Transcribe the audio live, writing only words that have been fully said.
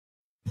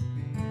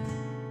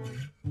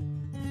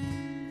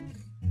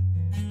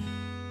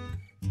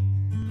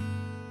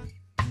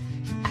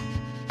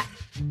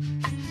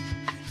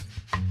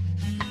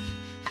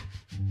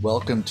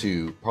Welcome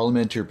to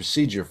Parliamentary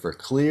Procedure for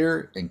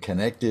Clear and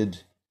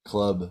Connected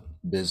Club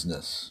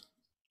Business.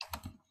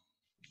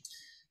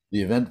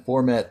 The event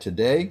format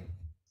today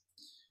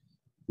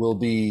will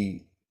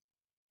be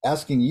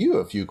asking you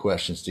a few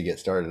questions to get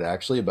started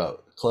actually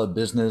about club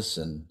business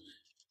and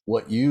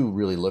what you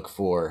really look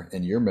for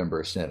in your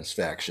member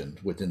satisfaction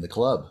within the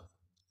club.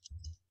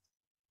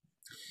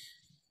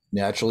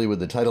 Naturally, with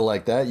a title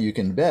like that, you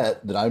can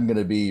bet that I'm going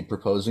to be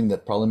proposing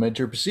that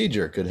Parliamentary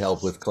Procedure could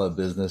help with club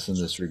business in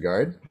this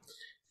regard.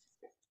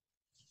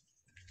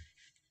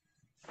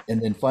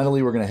 And then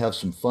finally, we're going to have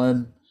some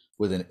fun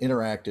with an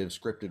interactive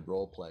scripted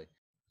role play.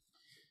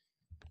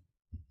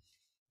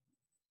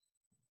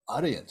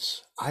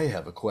 Audience, I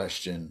have a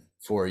question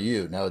for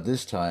you. Now, at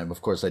this time,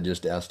 of course, I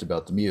just asked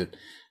about the mute,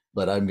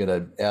 but I'm going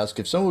to ask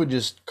if someone would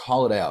just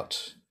call it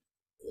out,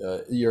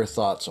 your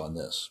thoughts on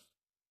this,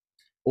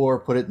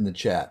 or put it in the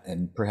chat,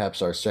 and perhaps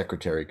our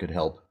secretary could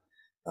help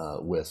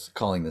with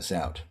calling this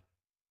out.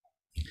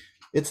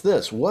 It's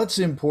this: what's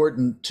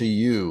important to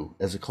you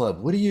as a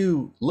club? What do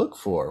you look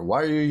for?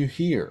 Why are you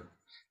here?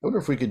 I wonder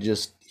if we could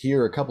just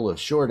hear a couple of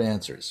short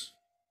answers.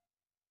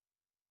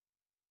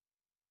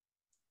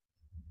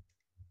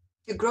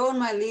 To grow in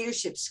my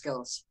leadership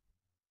skills.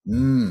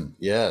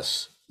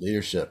 Yes,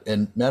 leadership.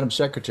 And Madam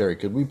Secretary,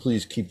 could we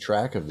please keep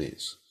track of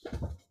these?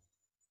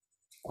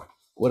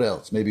 What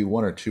else? Maybe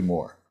one or two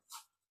more.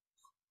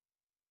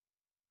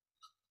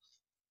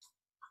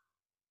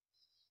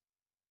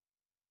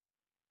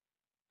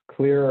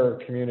 Clearer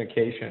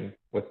communication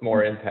with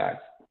more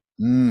impact.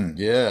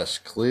 Yes,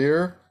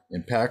 clear,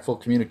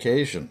 impactful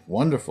communication.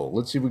 Wonderful.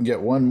 Let's see if we can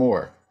get one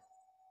more.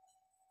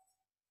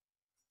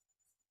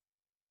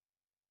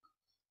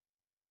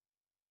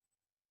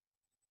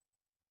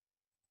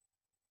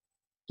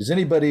 Does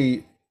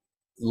anybody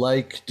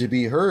like to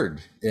be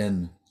heard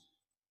in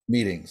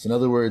meetings? In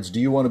other words,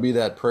 do you want to be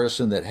that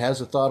person that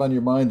has a thought on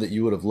your mind that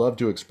you would have loved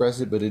to express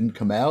it but didn't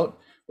come out?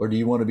 Or do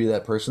you want to be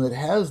that person that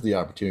has the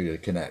opportunity to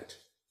connect?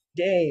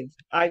 Dave,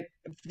 I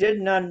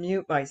didn't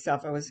unmute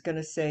myself. I was going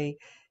to say,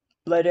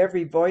 let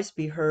every voice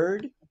be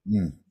heard.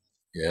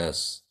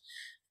 Yes,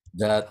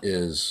 that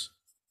is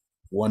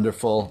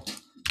wonderful.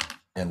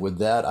 And with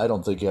that, I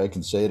don't think I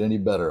can say it any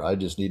better. I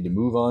just need to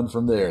move on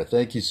from there.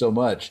 Thank you so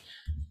much.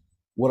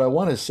 What I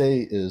want to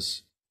say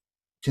is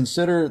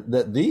consider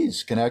that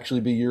these can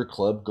actually be your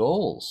club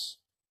goals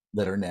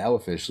that are now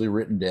officially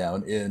written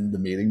down in the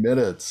meeting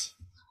minutes.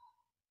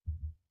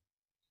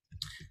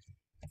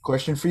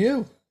 Question for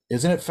you.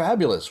 Isn't it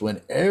fabulous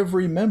when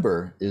every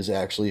member is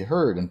actually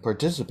heard and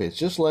participates,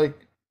 just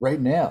like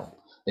right now?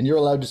 And you're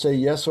allowed to say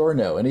yes or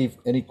no.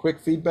 Any quick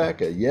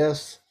feedback? A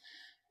yes,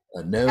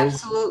 a no?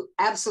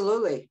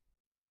 Absolutely.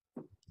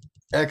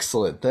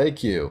 Excellent.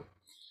 Thank you.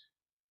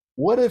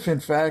 What if, in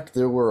fact,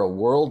 there were a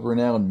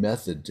world-renowned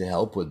method to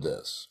help with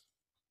this?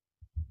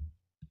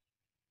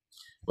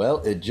 Well,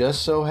 it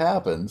just so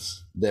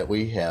happens that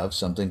we have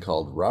something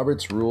called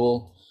Robert's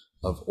Rule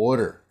of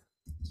Order.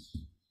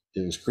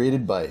 It was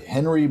created by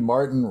Henry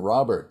Martyn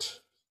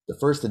Robert, the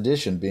first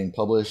edition being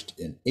published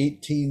in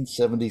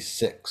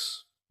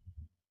 1876.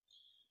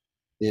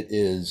 It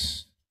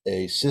is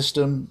a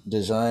system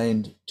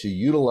designed to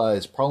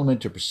utilize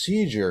parliamentary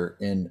procedure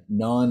in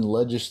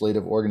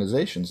non-legislative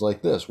organizations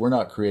like this. We're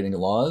not creating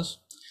laws.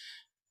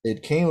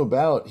 It came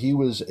about, he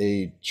was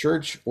a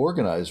church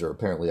organizer,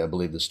 apparently, I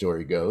believe the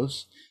story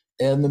goes,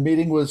 and the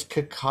meeting was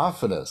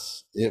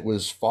cacophonous. It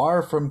was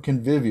far from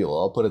convivial,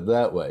 I'll put it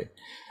that way.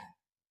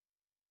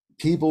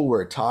 People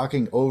were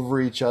talking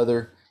over each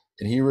other,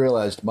 and he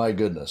realized, my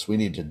goodness, we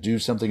need to do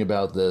something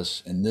about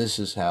this, and this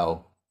is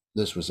how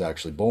this was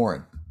actually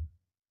born.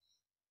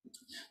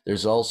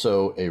 There's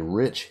also a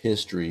rich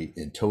history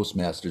in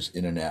Toastmasters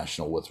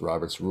International with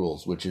Robert's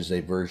Rules, which is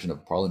a version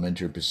of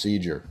parliamentary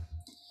procedure.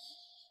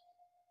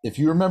 If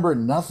you remember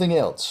nothing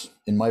else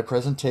in my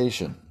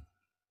presentation,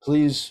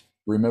 please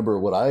remember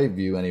what I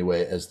view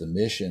anyway as the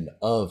mission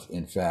of,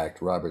 in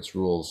fact, Robert's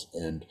Rules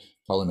and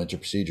parliamentary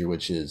procedure,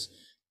 which is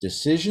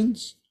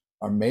decisions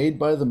are made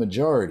by the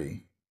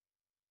majority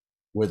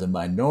where the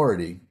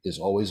minority is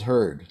always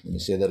heard. Let me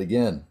say that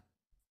again.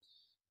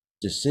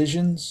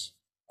 Decisions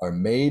are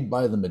made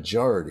by the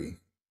majority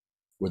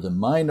where the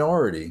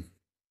minority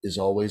is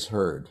always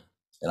heard.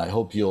 And I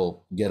hope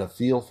you'll get a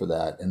feel for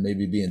that and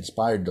maybe be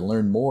inspired to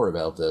learn more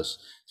about this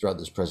throughout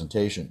this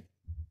presentation.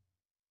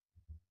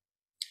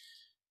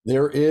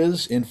 There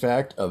is, in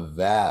fact, a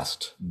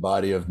vast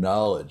body of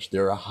knowledge.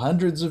 There are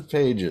hundreds of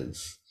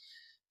pages,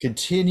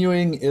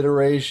 continuing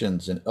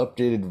iterations and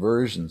updated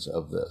versions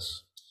of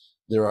this.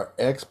 There are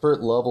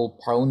expert level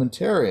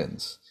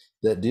parliamentarians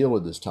that deal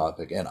with this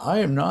topic, and I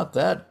am not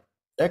that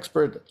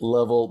expert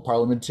level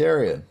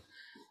parliamentarian.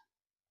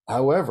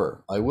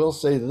 However, I will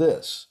say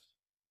this: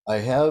 I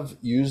have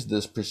used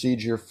this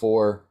procedure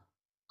for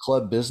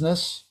club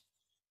business,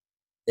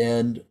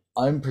 and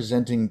I'm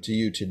presenting to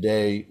you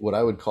today what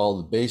I would call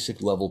the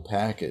basic level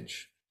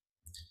package,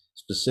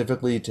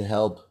 specifically to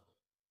help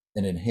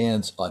and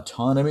enhance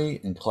autonomy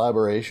and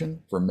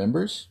collaboration for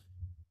members,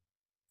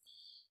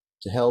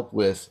 to help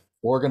with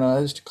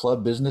organized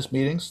club business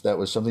meetings. That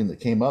was something that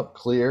came up,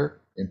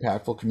 clear,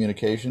 impactful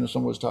communication, as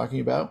someone was talking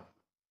about.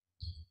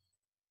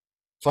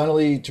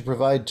 Finally, to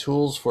provide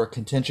tools for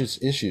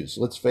contentious issues.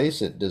 Let's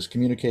face it, does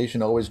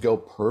communication always go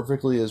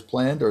perfectly as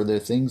planned, or are there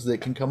things that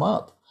can come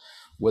up?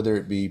 Whether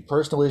it be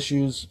personal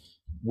issues,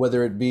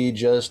 whether it be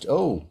just,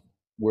 oh,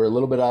 we're a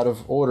little bit out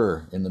of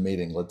order in the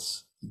meeting,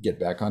 let's get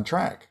back on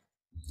track.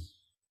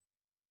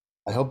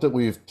 I hope that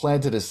we've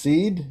planted a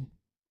seed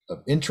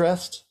of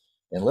interest,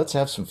 and let's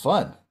have some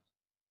fun.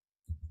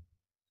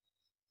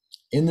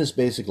 In this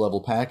basic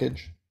level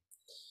package,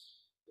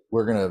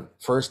 we're going to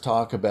first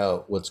talk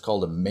about what's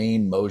called a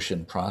main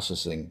motion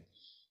processing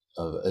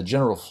of a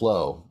general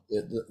flow.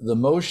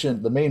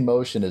 The main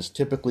motion is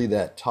typically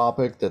that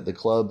topic that the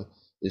club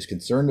is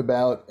concerned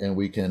about and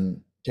we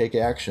can take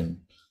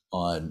action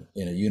on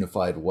in a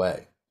unified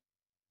way.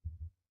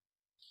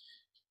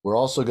 We're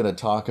also going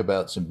to talk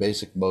about some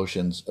basic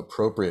motions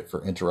appropriate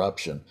for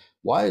interruption.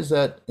 Why is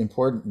that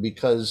important?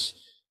 Because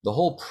the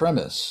whole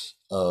premise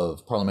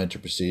of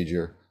parliamentary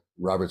procedure,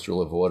 Robert's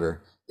Rule of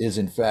Order, is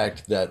in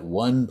fact that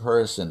one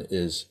person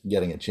is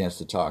getting a chance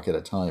to talk at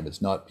a time.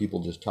 It's not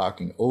people just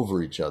talking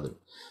over each other,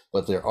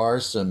 but there are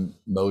some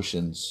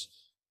motions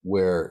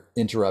where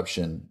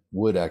interruption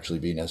would actually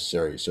be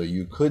necessary. So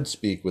you could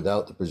speak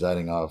without the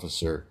presiding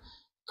officer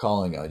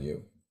calling on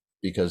you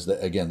because,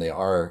 again, they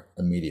are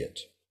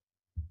immediate.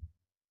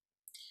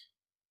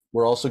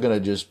 We're also going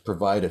to just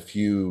provide a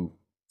few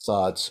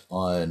thoughts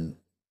on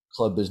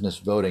club business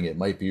voting. It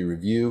might be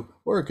review,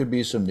 or it could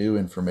be some new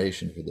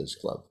information for this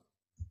club.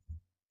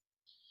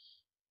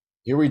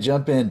 Here we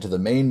jump into the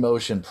main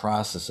motion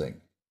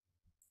processing.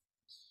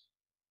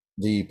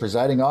 The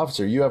presiding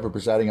officer, you have a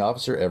presiding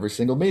officer every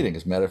single meeting.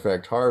 As a matter of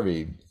fact,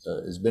 Harvey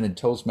has been in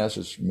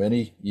Toastmasters for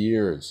many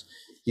years.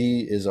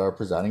 He is our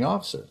presiding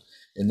officer.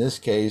 In this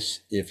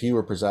case, if he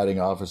were presiding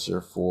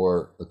officer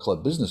for a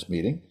club business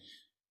meeting,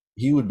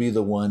 he would be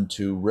the one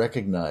to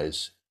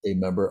recognize a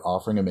member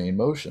offering a main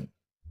motion.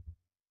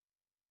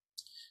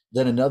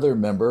 Then another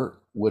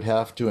member would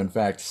have to, in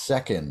fact,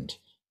 second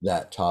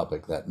that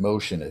topic, that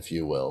motion, if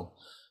you will,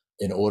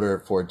 in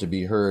order for it to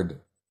be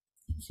heard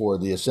for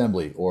the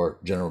assembly or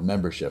general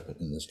membership,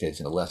 in this case,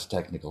 in a less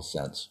technical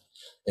sense.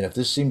 And if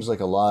this seems like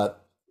a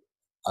lot,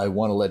 I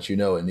want to let you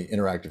know in the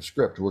interactive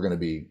script, we're going to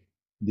be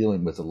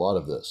dealing with a lot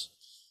of this.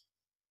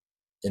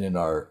 And in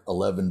our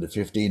 11 to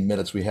 15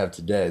 minutes we have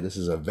today, this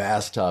is a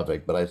vast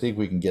topic, but I think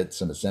we can get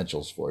some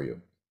essentials for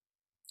you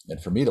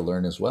and for me to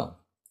learn as well.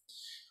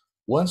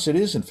 Once it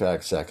is in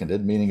fact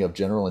seconded, meaning of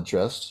general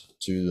interest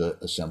to the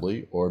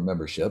assembly or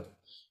membership,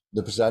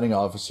 the presiding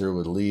officer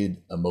would lead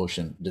a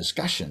motion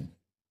discussion.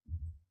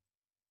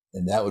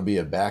 And that would be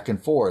a back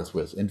and forth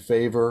with in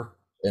favor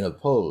and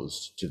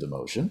opposed to the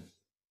motion.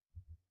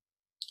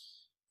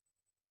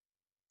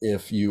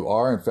 If you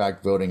are in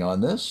fact voting on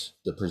this,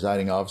 the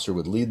presiding officer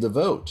would lead the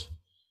vote.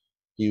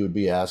 He would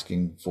be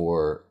asking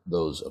for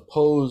those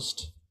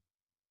opposed,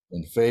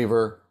 in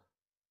favor,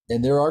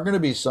 and there are going to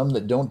be some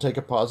that don't take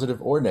a positive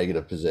or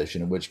negative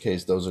position, in which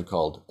case those are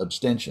called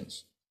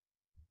abstentions.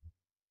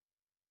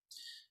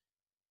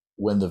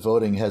 When the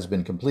voting has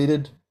been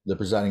completed, the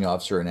presiding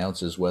officer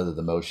announces whether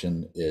the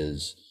motion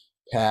is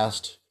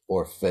passed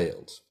or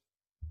failed.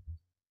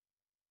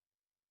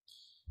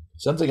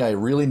 Something I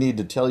really need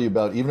to tell you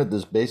about, even at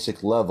this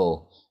basic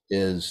level,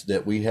 is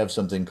that we have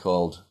something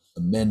called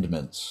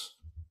amendments.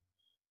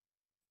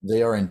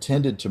 They are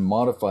intended to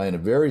modify in a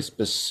very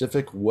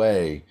specific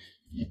way,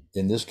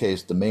 in this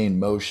case, the main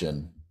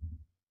motion.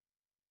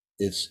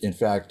 It's in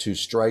fact to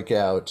strike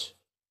out,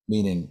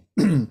 meaning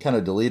kind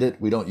of delete it.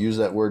 We don't use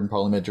that word in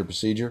parliamentary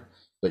procedure,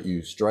 but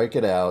you strike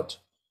it out,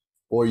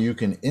 or you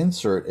can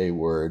insert a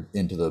word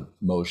into the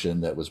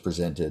motion that was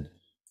presented,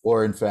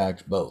 or in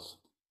fact, both.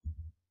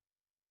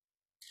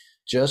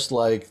 Just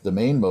like the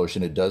main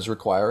motion, it does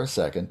require a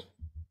second.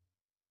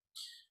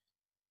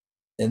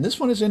 And this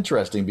one is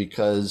interesting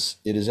because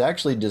it is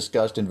actually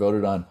discussed and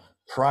voted on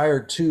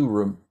prior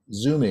to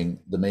resuming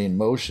the main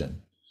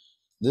motion.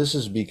 This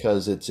is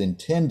because it's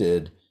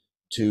intended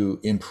to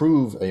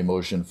improve a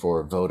motion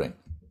for voting.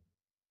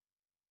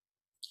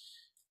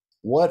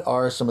 What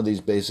are some of these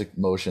basic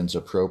motions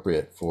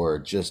appropriate for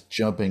just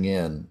jumping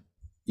in,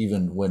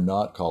 even when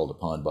not called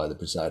upon by the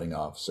presiding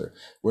officer?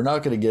 We're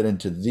not going to get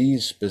into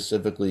these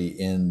specifically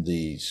in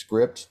the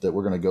script that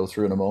we're going to go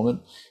through in a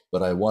moment,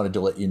 but I wanted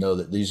to let you know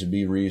that these would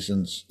be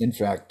reasons, in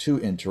fact, to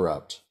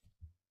interrupt.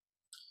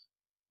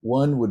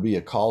 One would be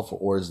a call for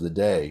orders of the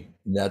day.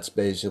 And that's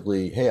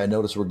basically, hey, I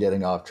notice we're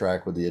getting off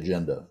track with the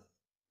agenda.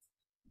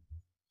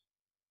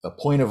 A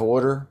point of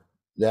order,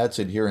 that's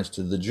adherence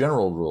to the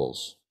general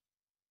rules.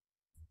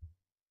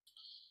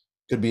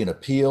 Could be an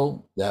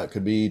appeal, that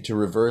could be to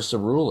reverse a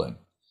ruling.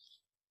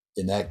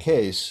 In that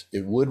case,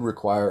 it would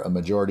require a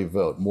majority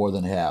vote, more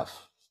than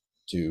half,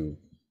 to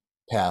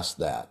pass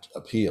that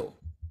appeal.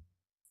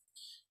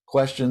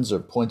 Questions or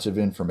points of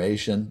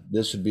information,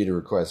 this would be to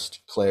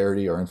request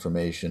clarity or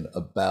information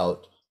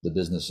about the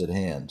business at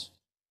hand.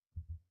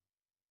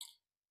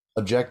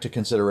 Object to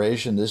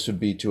consideration, this would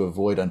be to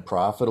avoid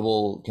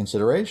unprofitable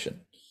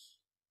consideration.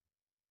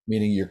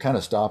 meaning you're kind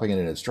of stopping it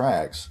in its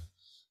tracks.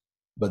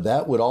 But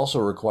that would also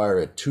require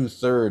a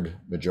 2/3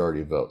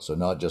 majority vote, so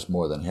not just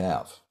more than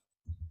half.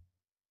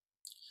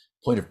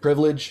 Point of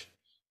privilege,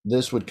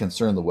 this would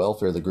concern the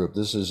welfare of the group.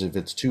 This is if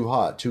it's too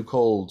hot, too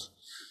cold,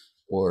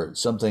 or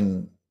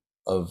something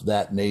of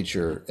that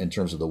nature in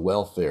terms of the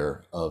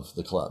welfare of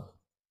the club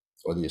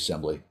or the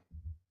assembly.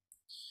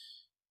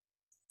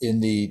 In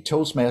the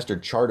Toastmaster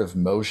chart of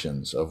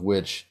motions, of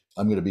which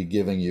I'm going to be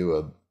giving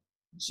you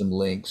some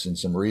links and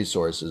some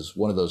resources,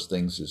 one of those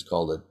things is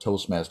called a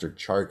Toastmaster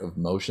chart of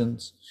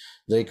motions.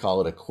 They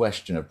call it a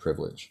question of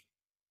privilege.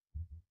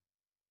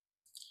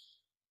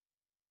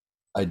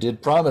 I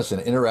did promise an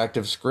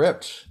interactive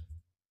script.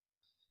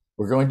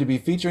 We're going to be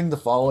featuring the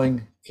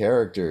following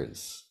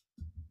characters,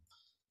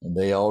 and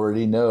they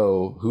already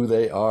know who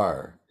they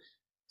are.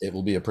 It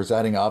will be a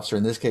presiding officer.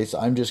 In this case,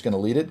 I'm just going to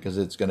lead it because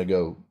it's going to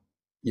go,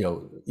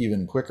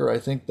 even quicker, I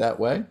think, that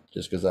way,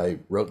 just because I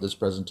wrote this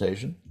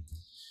presentation.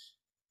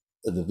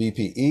 The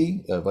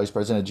VPE, Vice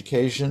President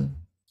Education,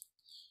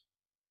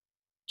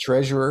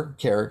 Treasurer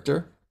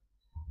character,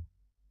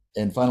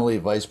 and finally,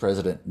 Vice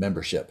President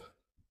membership.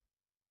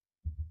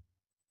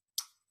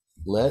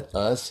 Let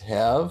us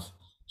have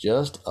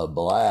just a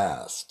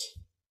blast.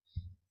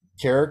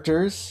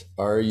 Characters,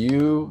 are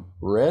you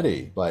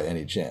ready by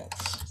any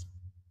chance?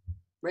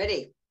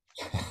 Ready.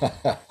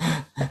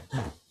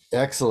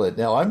 Excellent.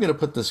 Now I'm going to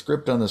put the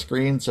script on the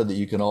screen so that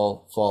you can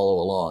all follow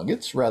along.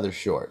 It's rather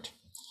short.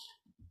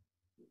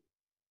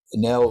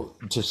 Now,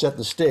 to set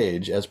the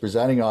stage, as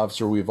presiding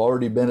officer, we've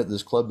already been at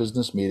this club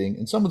business meeting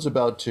and someone's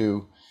about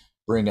to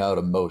bring out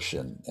a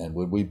motion. And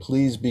would we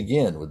please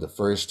begin with the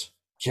first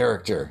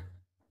character?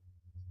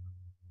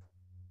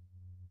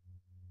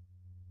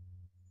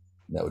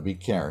 That would be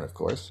Karen, of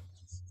course.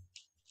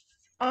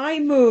 I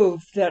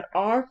move that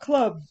our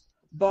club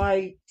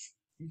buy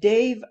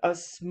Dave a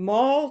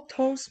small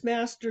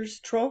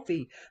Toastmasters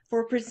trophy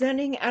for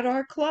presenting at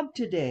our club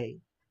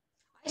today.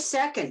 I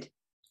second.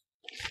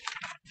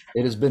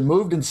 It has been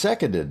moved and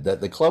seconded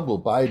that the club will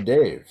buy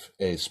Dave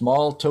a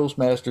small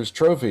Toastmasters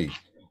trophy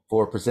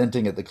for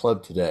presenting at the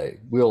club today.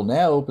 We'll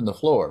now open the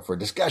floor for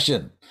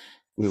discussion.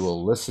 We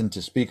will listen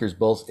to speakers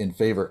both in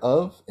favor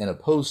of and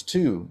opposed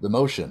to the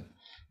motion.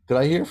 Could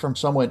I hear from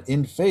someone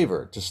in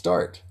favor to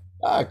start?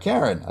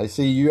 Karen, I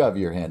see you have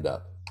your hand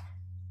up.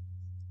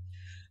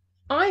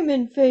 I'm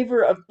in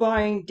favor of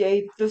buying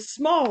Dave the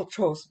small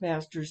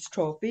Toastmasters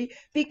trophy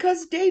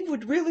because Dave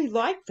would really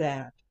like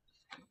that.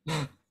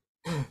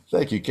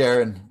 Thank you,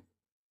 Karen.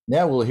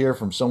 Now we'll hear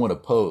from someone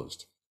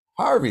opposed.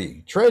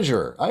 Harvey,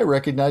 Treasurer, I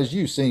recognize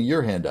you seeing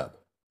your hand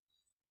up.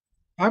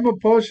 I'm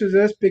opposed to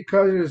this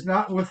because it is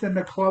not within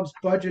the club's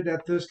budget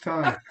at this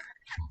time.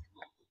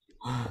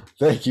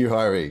 Thank you,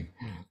 Harvey.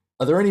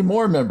 Are there any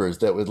more members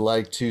that would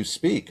like to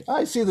speak?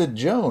 I see that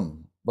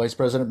Joan, Vice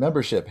President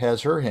Membership,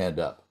 has her hand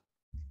up.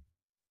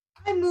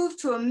 I move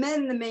to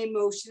amend the main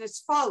motion as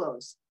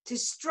follows: to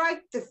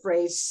strike the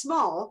phrase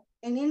small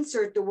and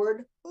insert the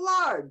word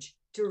large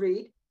to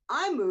read,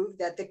 I move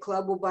that the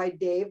club will buy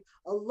Dave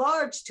a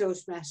large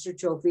Toastmaster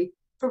trophy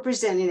for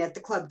presenting at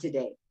the club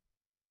today.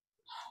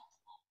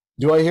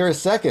 Do I hear a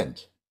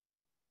second?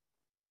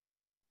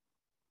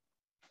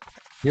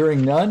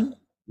 Hearing none,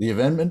 the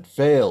amendment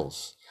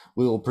fails.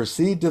 We will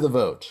proceed to the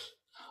vote.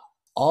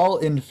 All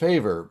in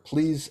favor,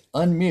 please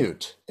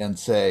unmute and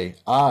say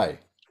aye.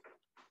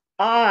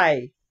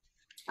 Aye.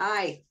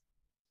 Aye.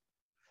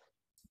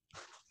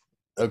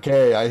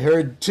 Okay, I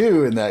heard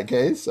two in that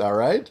case. All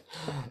right.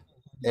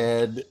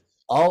 And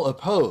all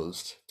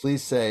opposed,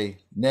 please say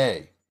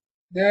nay.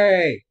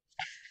 Nay.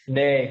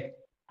 Nay.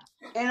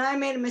 And I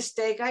made a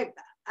mistake. I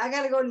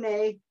gotta go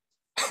nay.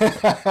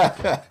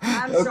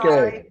 I'm Okay.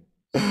 sorry.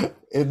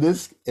 In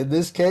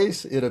this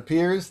case, it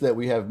appears that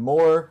we have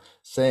more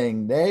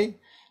saying nay.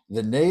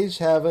 The nays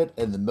have it,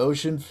 and the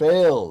motion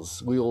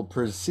fails. We will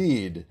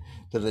proceed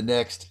to the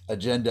next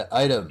agenda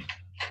item.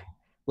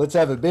 Let's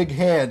have a big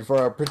hand for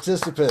our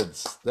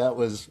participants. That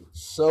was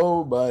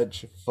so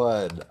much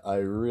fun. I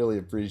really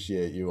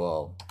appreciate you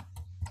all.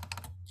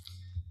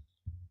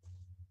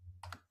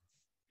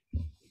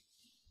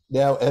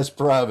 Now, as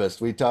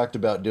promised, we talked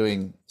about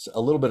doing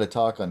a little bit of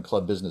talk on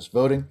club business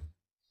voting.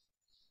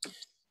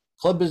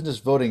 Club business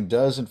voting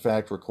does, in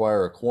fact,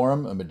 require a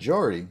quorum, a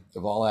majority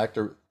of all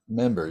active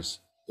members.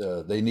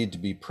 They need to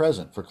be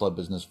present for club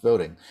business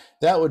voting.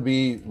 That would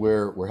be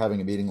where we're having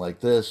a meeting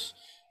like this,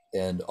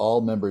 and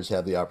all members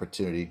have the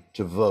opportunity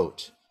to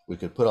vote. We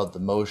could put out the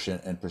motion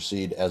and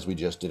proceed as we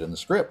just did in the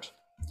script.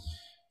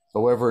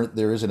 However,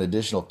 there is an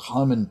additional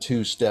common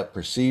two-step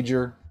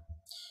procedure,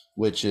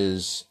 which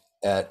is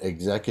at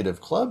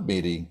executive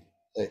committee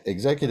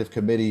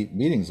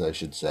meetings, I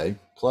should say,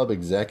 club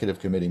executive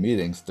committee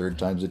meetings, third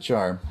time's a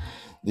charm.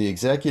 The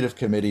executive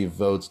committee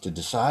votes to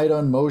decide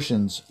on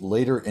motions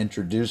later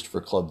introduced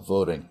for club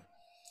voting.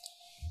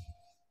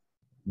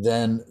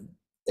 Then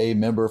a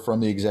member from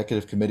the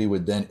executive committee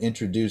would then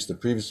introduce the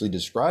previously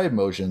described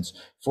motions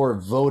for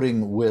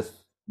voting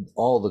with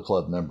all the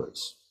club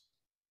members.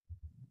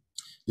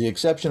 The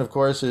exception, of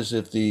course, is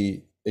if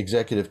the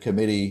executive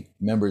committee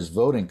members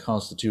voting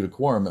constitute a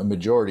quorum, a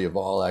majority of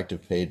all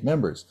active paid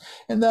members.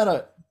 And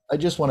that I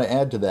just want to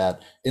add to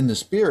that, in the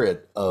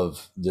spirit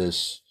of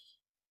this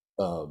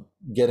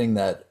getting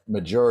that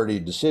majority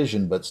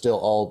decision, but still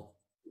all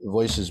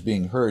voices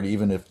being heard,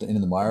 even if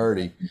in the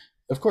minority.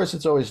 Of course,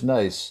 it's always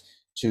nice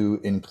to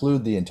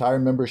include the entire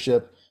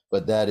membership,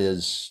 but that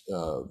is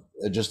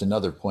just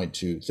another point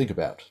to think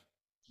about.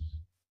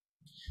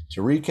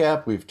 To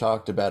recap, we've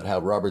talked about how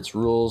Robert's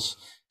rules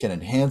can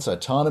enhance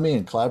autonomy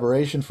and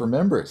collaboration for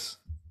members,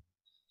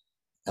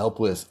 help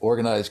with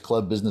organized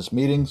club business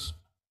meetings,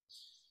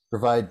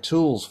 provide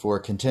tools for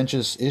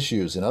contentious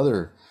issues and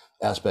other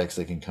aspects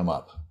that can come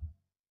up.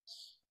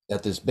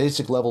 At this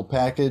basic level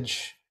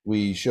package,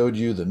 we showed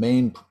you the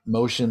main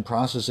motion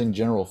processing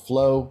general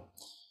flow,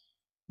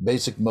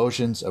 basic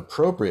motions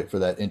appropriate for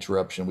that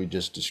interruption we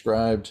just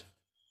described,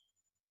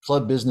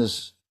 club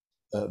business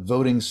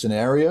voting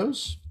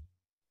scenarios.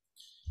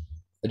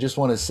 I just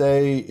want to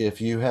say, if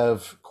you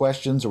have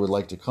questions or would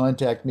like to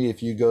contact me,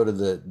 if you go to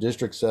the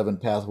District 7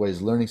 Pathways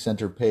Learning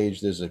Center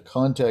page, there's a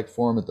contact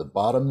form at the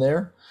bottom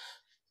there.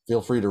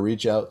 Feel free to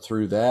reach out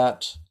through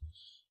that,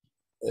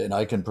 and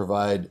I can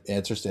provide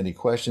answers to any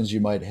questions you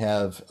might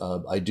have.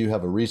 I do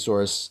have a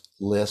resource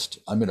list.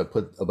 I'm going to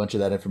put a bunch of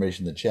that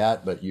information in the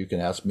chat, but you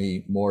can ask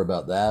me more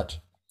about that.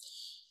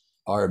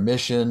 Our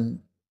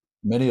mission,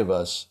 many of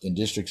us in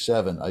District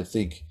 7, I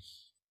think,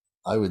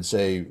 I would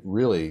say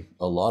really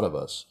a lot of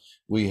us,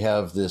 we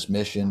have this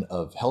mission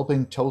of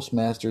helping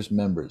Toastmasters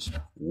members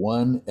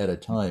one at a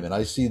time. And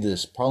I see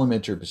this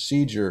parliamentary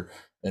procedure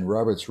and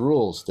Robert's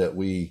rules that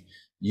we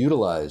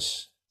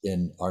utilize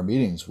in our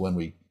meetings when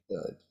we,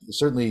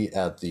 certainly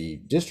at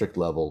the district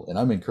level, and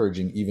I'm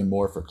encouraging even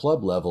more for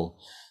club level,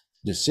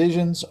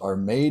 decisions are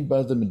made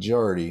by the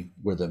majority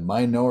where the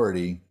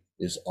minority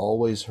is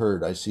always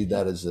heard. I see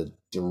that as a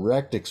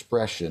direct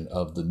expression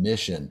of the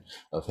mission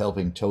of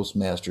helping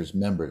Toastmasters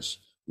members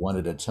one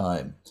at a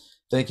time.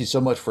 Thank you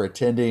so much for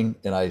attending,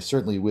 and I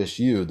certainly wish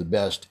you the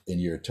best in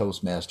your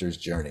Toastmasters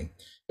journey.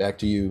 Back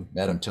to you,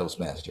 Madam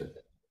Toastmaster.